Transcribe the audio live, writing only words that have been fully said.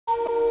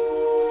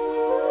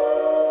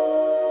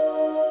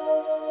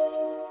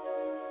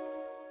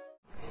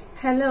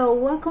Hello,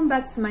 welcome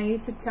back to my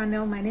YouTube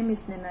channel. My name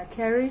is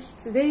Cowries.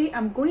 Today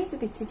I'm going to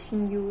be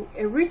teaching you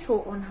a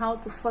ritual on how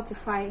to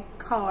fortify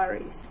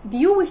cowries. Do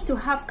you wish to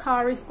have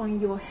cowries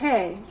on your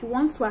hair? You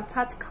want to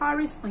attach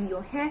cowries on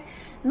your hair,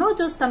 not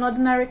just an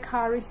ordinary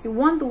cowries. You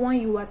want the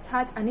one you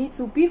attach and it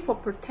to be for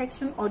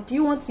protection, or do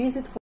you want to use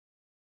it for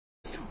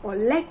or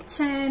leg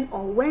chain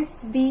or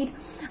waist bead,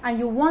 and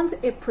you want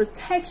a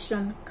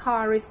protection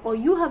cowries, or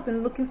you have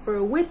been looking for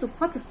a way to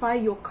fortify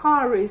your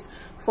cowries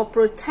for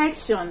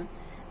protection?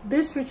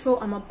 This ritual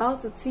I'm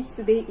about to teach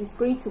today is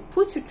going to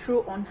put you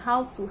through on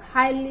how to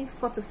highly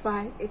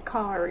fortify a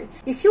cowrie.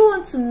 If you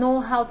want to know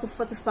how to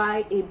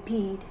fortify a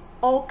bead,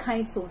 all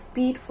kinds of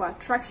bead for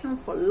attraction,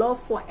 for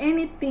love, for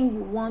anything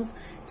you want,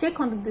 check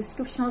on the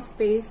description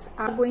space.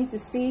 I'm going to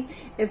see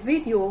a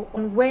video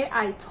on where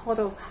I taught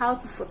of how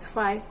to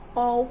fortify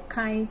all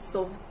kinds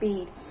of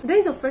bead. Today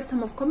is the first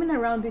time of coming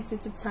around this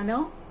YouTube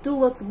channel. Do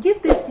well to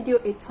give this video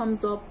a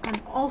thumbs up, and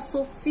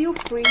also feel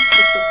free to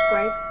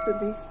subscribe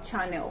to this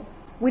channel.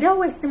 Without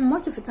wasting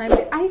much of your time,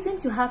 the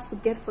items you have to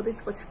get for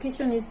this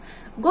fortification is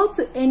go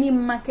to any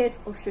market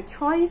of your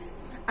choice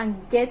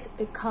and get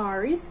a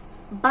cowries.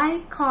 Buy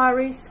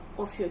cowries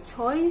of your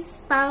choice,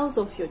 styles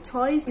of your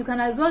choice. You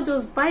can as well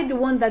just buy the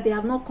one that they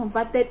have not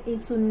converted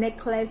into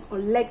necklace or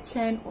leg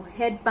chain or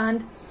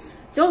headband.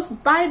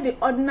 Just buy the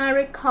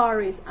ordinary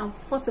cowries and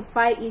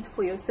fortify it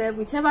for yourself.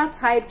 Whichever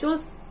type,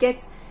 just get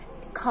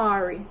a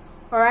cowrie.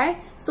 Alright,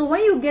 so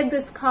when you get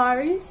this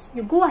cowries,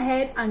 you go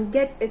ahead and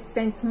get a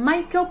St.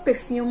 Michael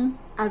perfume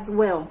as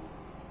well.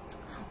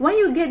 When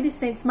you get this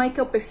St.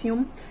 Michael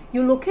perfume,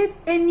 you locate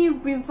any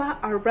river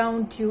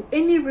around you,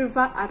 any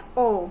river at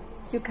all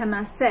you can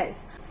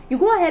access. You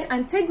go ahead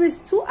and take these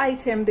two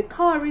items, the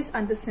cowries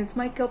and the St.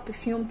 Michael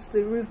perfume, to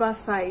the river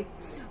side.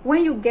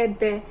 When you get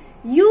there,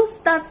 use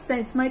that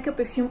St. Michael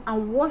perfume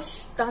and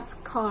wash that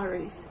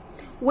cowries.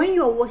 When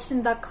you are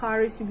washing that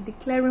cowries, you'll be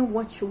declaring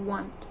what you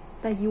want.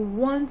 That you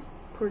want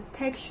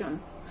protection.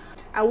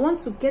 I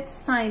want to get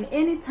sign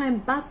anytime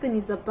bad thing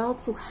is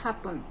about to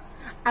happen.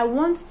 I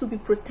want to be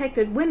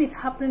protected. When it's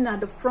happening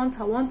at the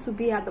front, I want to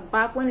be at the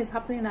back. When it's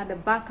happening at the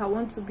back, I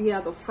want to be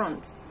at the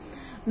front.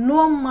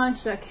 No man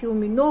shall kill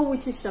me, no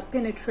witches shall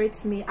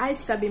penetrate me. I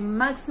shall be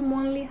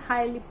maximally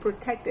highly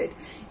protected.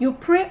 You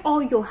pray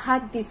all your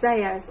heart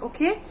desires,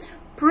 okay?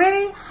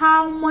 Pray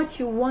how much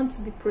you want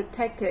to be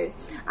protected,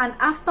 and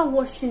after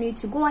washing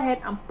it, you go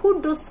ahead and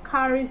put those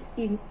cowries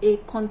in a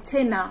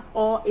container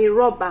or a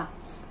rubber.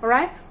 All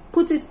right,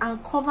 put it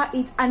and cover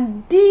it,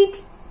 and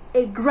dig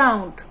a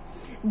ground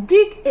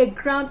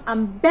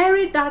and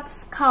bury that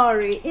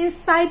cowrie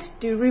inside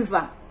the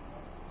river,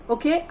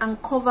 okay,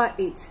 and cover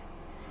it.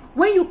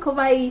 When you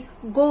cover it,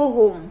 go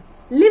home,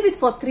 leave it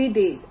for 3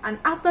 days, and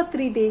after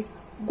 3 days,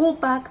 go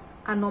back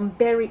and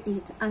unbury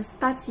it and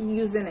start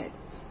using it.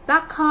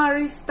 That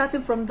cowrie,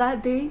 starting from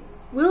that day,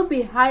 will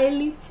be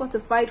highly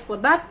fortified for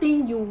that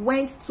thing you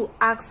went to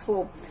ask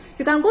for.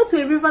 You can go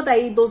to a river that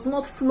it does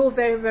not flow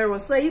very well,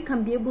 so that you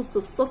can be able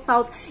to source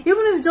out,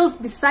 even if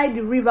just beside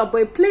the river,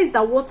 but a place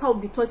that water will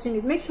be touching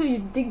it. Make sure you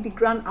dig the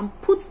ground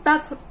and put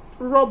that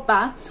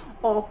rubber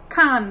or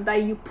can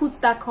that you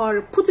put that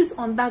cowrie, put it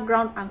on that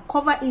ground and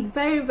cover it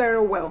very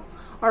well.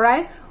 All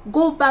right,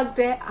 go back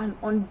there and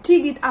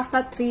undig it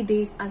after 3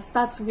 days and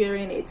start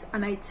wearing it,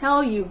 and I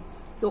tell you,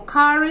 your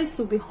cowries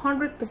will be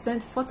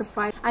 100%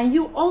 fortified, and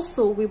you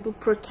also will be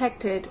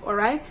protected. All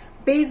right,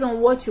 based on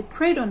what you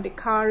prayed on the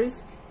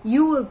cowries,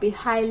 you will be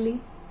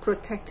highly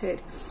protected.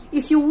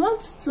 If you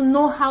want to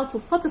know how to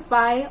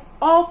fortify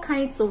all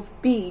kinds of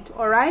bead,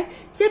 all right,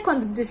 check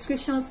on the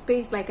description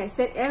space like I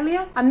said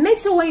earlier, and make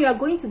sure when you are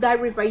going to that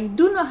river, you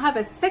do not have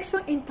a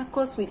sexual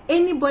intercourse with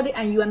anybody,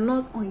 and you are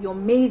not on your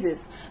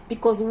mazes,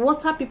 because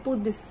water people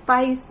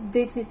despise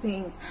dirty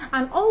things.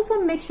 And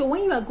also make sure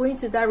when you are going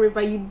to that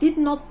river, you did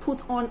not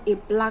put on a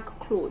black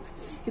cloth.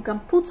 You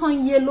can put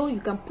on yellow, you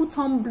can put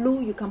on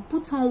blue, you can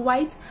put on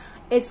white,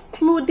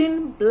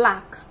 excluding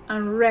black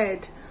and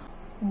red.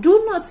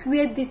 Do not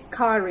wear these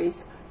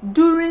cowries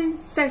during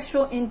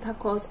sexual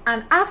intercourse,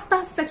 and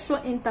after sexual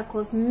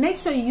intercourse, make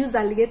sure you use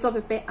alligator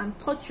pepper and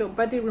touch your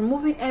body,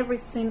 removing every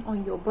sin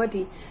on your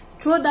body.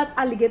 Throw that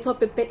alligator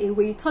pepper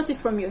away. You touch it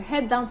from your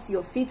head down to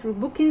your feet,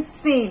 removing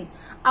sin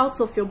out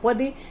of your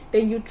body.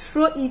 Then you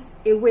throw it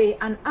away,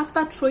 and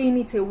after throwing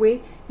it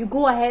away, you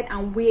go ahead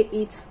and wear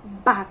it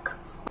back.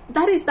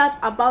 That is that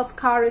about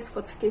cowries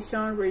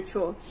fortification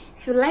ritual.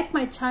 If you like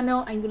my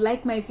channel and you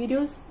like my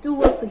videos, do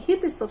well to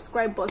hit the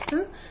subscribe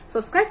button,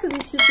 subscribe to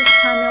this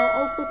YouTube channel,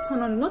 also turn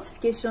on the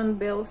notification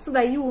bell so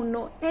that you will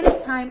know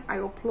anytime I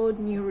upload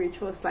new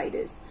rituals like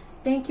this.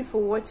 Thank you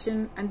for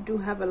watching, and do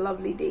have a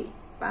lovely day.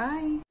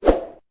 Bye.